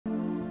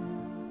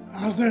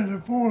I was in the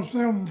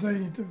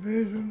 417th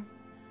Division.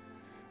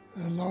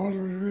 The Lord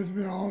was with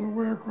me all the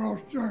way across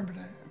Germany.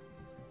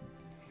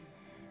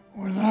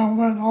 When I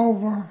went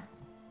over,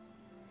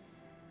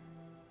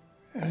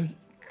 a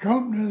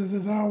company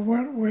that I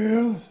went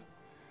with,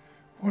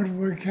 when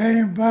we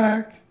came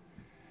back,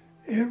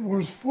 it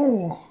was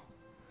 4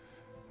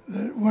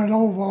 that went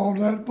over on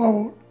that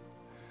boat.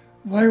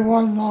 They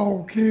wasn't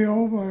all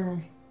killed, they were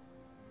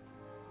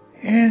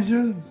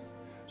injured.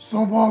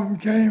 Some of them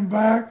came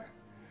back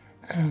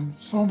and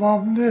some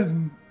of them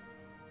didn't.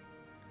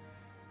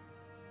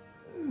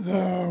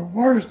 The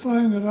worst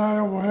thing that I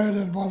ever had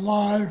in my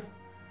life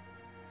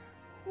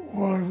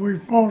was we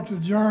fought the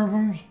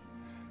Germans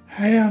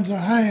hand to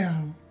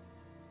hand.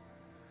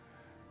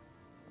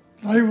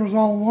 They was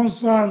on one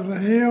side of the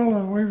hill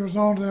and we was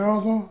on the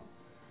other.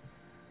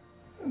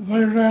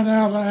 They ran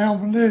out of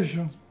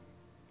ammunition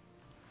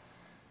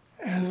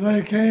and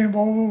they came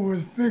over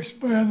with fixed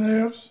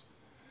bayonets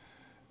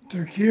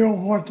to kill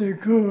what they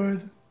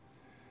could,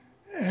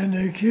 and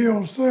they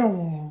killed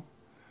several.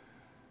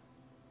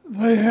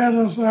 They had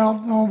us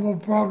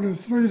outnumbered probably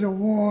 3 to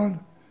 1,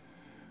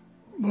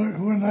 but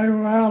when they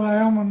were out of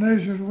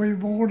ammunition, we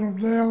mowed them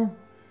down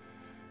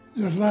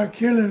just like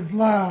killing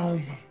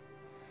flies.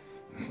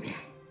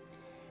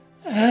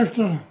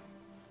 After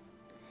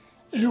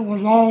it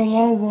was all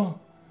over,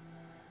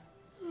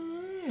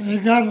 they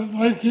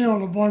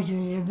killed a bunch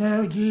of the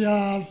American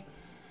GIs,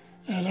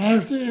 and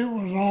after it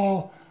was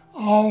all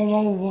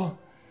over,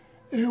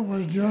 it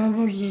was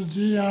Germans and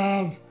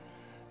GIs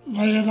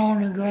laying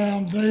on the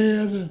ground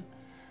dead and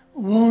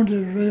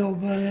wounded real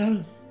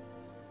bad.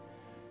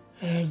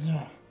 And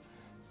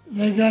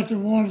they got the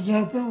ones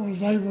up that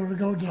was able to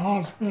go to the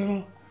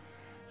hospital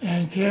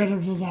and carried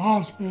them to the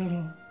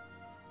hospital.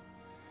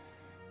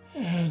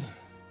 And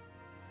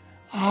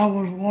I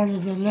was one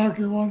of the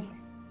lucky ones.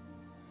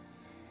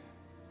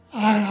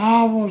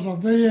 I was a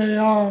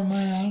BAR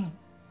man.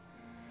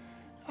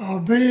 A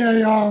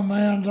BAR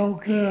man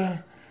don't carry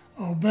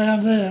a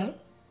bayonet.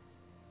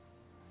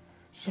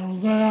 So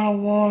there I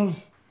was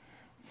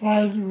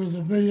fighting with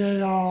the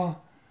BAR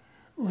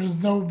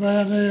with no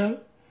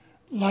bayonet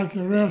like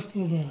the rest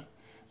of the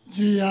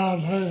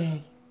GIs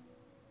had.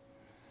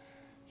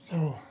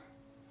 So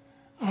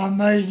I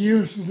made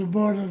use of the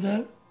butt of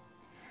that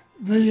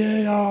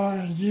BAR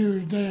and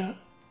used that.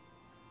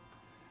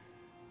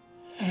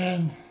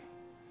 And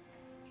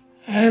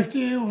after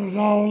it was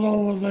all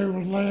over, they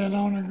was laying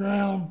on the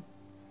ground,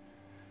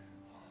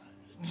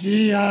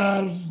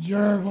 GIs,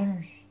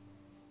 Germans.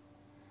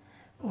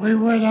 We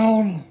went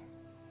on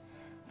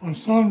for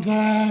some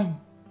time,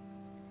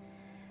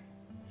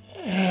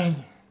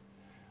 and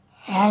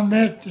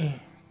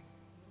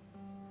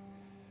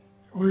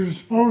we were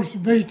supposed to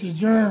beat the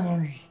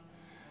Germans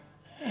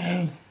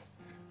and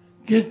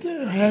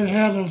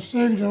had a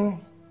signal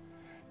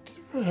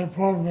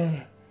from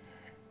the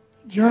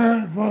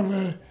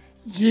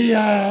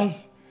GIs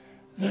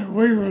that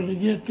we were to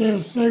get their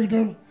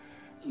signal.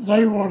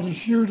 They were to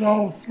shoot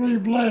off 3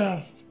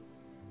 blasts.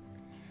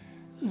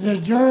 The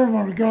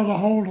Germans got a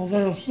hold of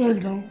their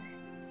signal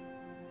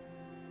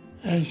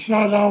and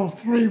shot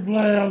off 3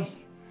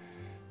 blasts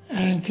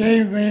and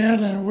came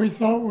in, and we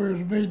thought we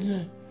was beating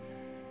the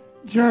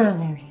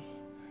Germans.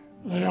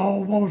 They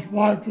almost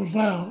wiped us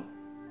out.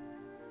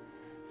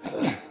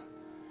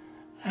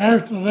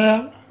 After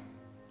that,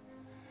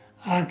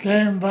 I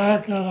came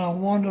back and I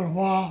wondered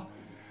why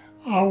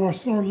I was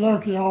so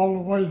lucky all the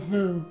way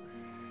through,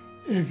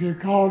 if you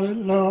call it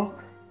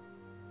luck.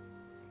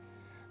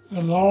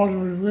 The Lord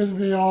was with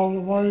me all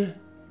the way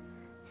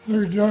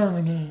through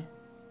Germany.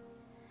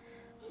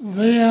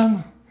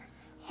 Then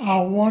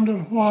I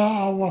wondered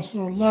why I was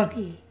so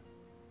lucky.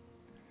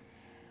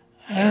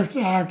 After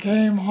I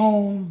came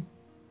home,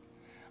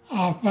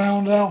 I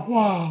found out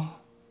why.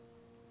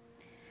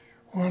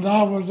 When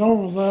I was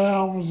over there,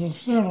 I was a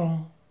sinner.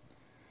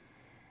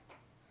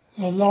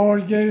 The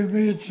Lord gave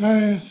me a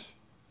chance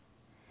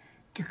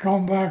to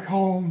come back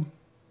home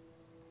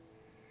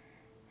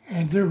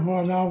and do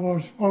what I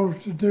was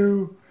supposed to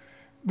do,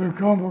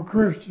 become a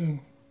Christian.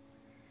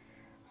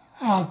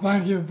 I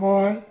thank you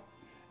for it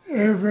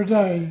every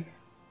day.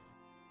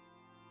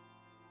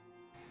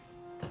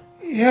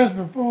 Yes,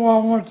 before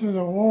I went to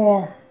the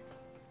war,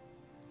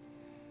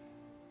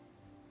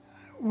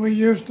 we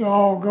used to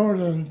all go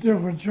to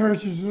different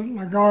churches at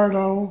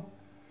Lagardo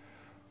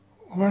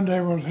when they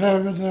was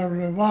having their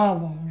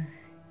revivals.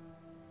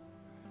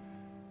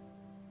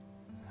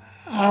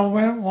 I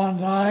went one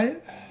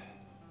night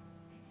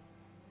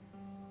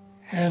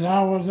and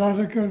I was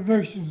under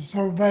conviction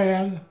so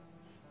bad,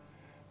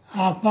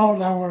 I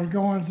thought I was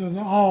going to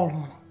the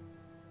altar.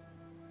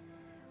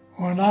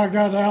 When I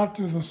got out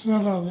to the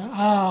center of the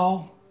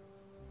aisle,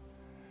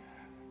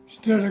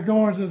 instead of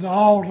going to the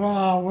altar,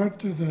 I went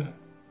to the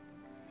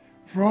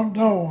front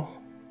door.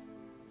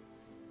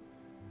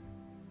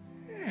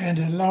 And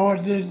the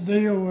Lord didn't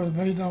deal with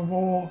me no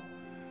more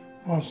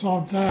for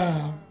some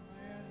time.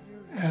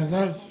 And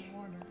that's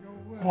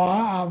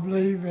why I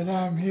believe that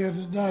I'm here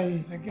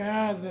today. The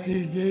guy that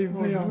He gave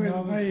me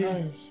another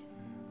chance.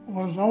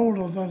 was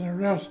older than the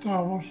rest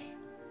of us,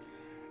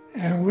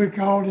 and we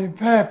called him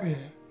Pappy.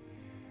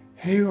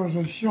 He was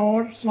a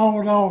short,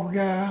 sawed-off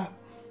guy,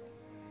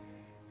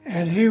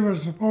 and he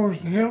was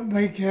supposed to help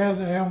me carry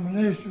the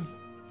ammunition.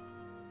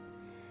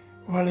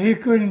 Well, he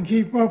couldn't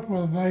keep up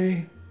with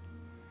me,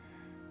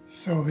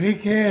 so he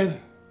carried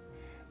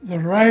the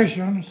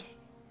rations,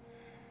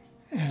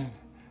 and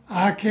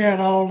I carried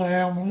all the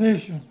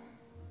ammunition.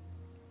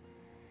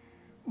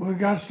 We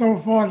got so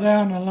far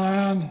down the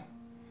line,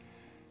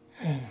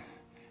 and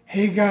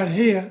he got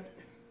hit,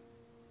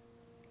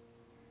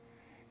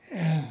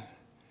 and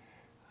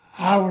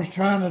I was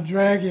trying to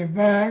drag him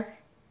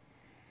back.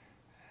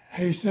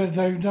 He said,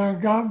 "They've done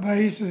got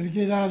me." He said,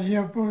 "Get out of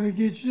here before they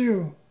get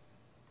you."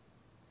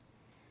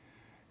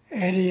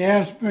 And he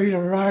asked me to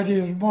write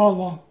his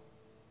mother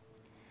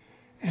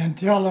and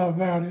tell her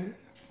about it.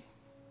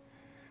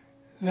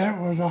 That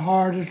was the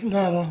hardest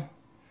letter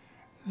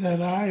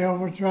that I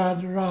ever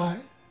tried to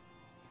write.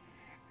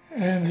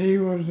 And he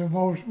was the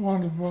most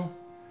wonderful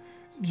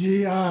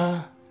GI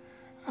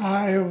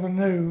I ever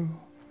knew.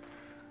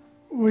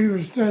 We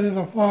would sit in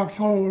a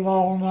foxhole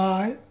all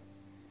night,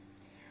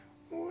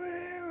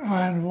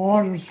 and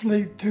one would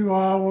sleep 2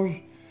 hours,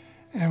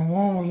 and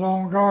one was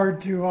on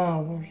guard 2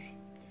 hours.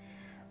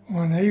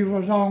 When he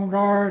was on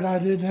guard, I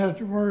didn't have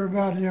to worry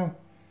about him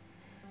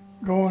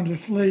going to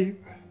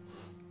sleep.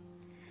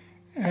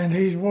 And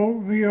he's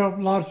woke me up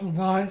lots of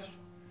nights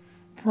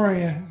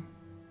praying.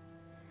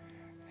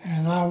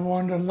 And I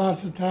wondered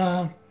lots of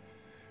times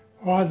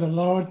why the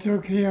Lord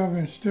took him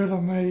instead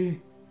of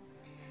me.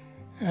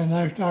 And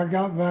after I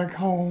got back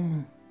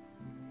home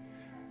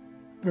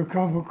and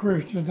become a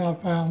Christian, I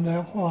found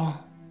out why.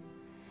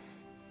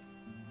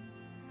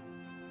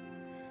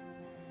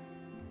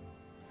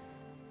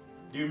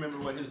 Do you remember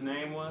what his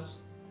name was?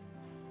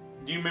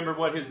 Do you remember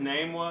what his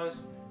name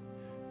was?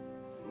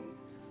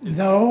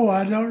 No,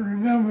 I don't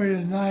remember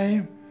his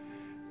name.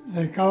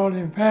 They called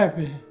him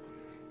Pappy,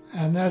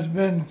 and that's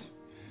been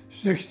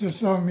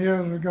 60-some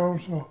years ago,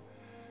 so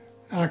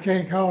I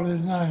can't call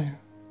his name.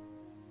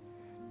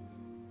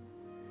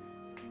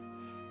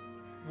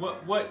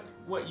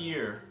 What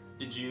year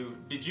did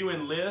you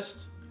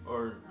enlist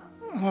or?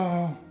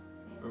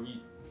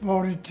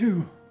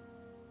 42.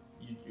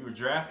 You were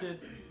drafted?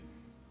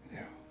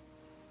 Yeah.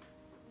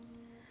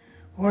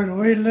 When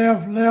we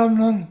left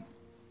Lebanon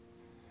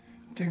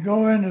to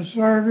go into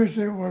service,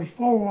 it was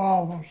 4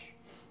 hours,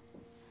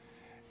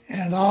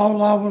 and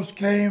all of us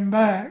came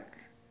back.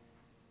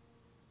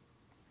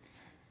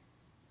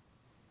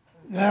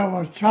 There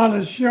was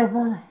Charlie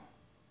Shipper,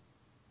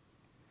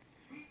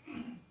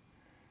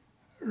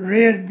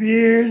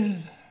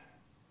 Redbeard,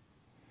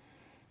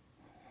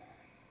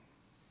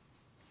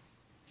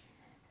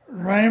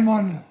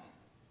 Raymond,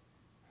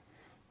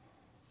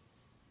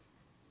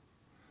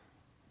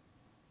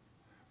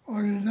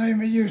 what was his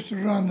name? He used to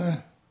run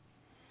the...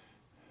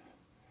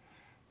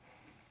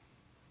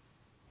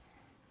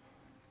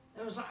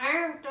 It was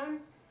Arrington.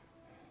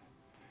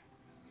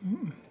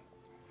 The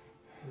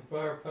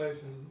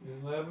fireplace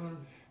in Lebanon?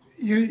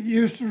 You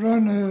used to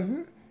run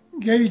the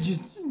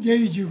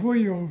gauge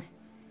wheels.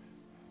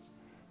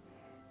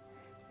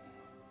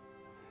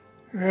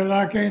 Well,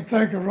 I can't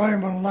think of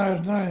Raymond's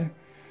last name,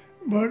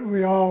 but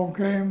we all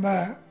came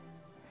back.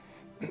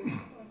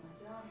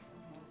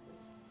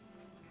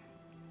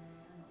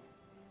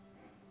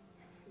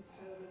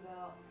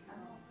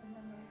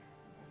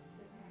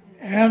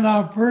 And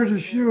I'm pretty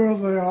sure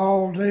they're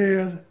all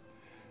dead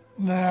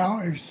now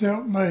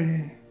except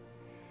me.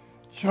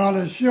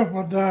 Charlie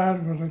Shipper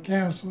died with a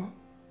cancer.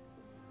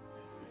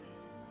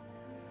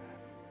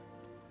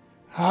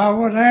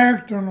 Howard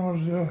Acton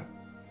was the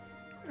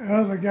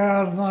other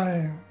guy's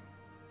name.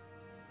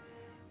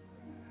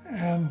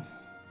 And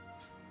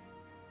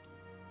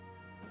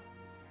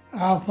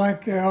I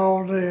think they're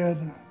all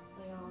dead.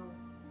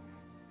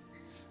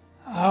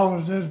 I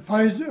was in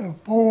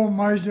 4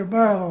 major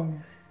battles.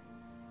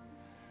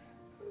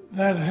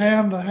 That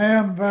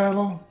hand-to-hand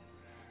battle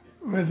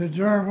with the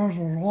Germans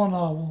was one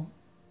of them.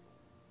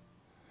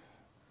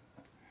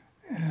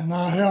 And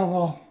I have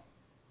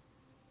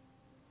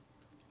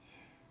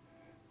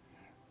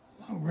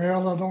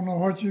I don't know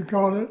what you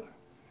call it,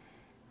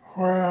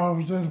 where I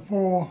was in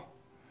 4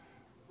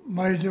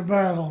 major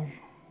battles.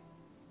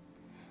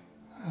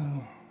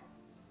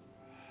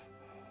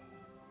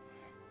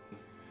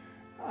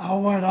 I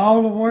went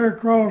all the way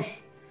across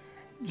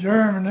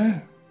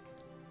Germany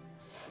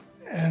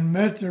and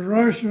met the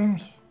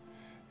Russians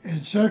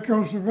in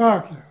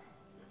Czechoslovakia.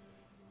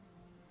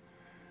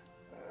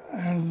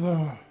 And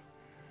the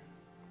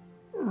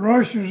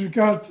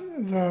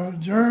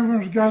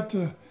Germans got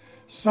the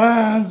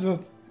signs, that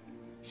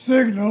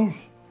signals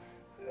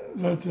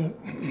that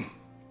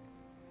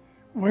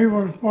we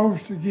were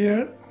supposed to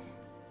get.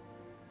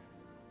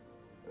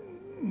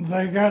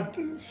 They got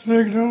the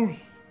signals,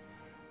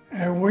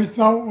 and we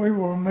thought we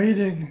were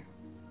meeting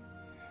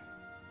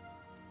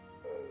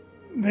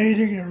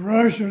the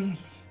Russians,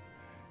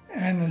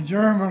 and the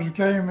Germans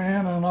came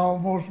in and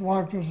almost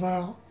wiped us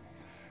out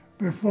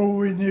before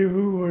we knew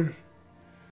who was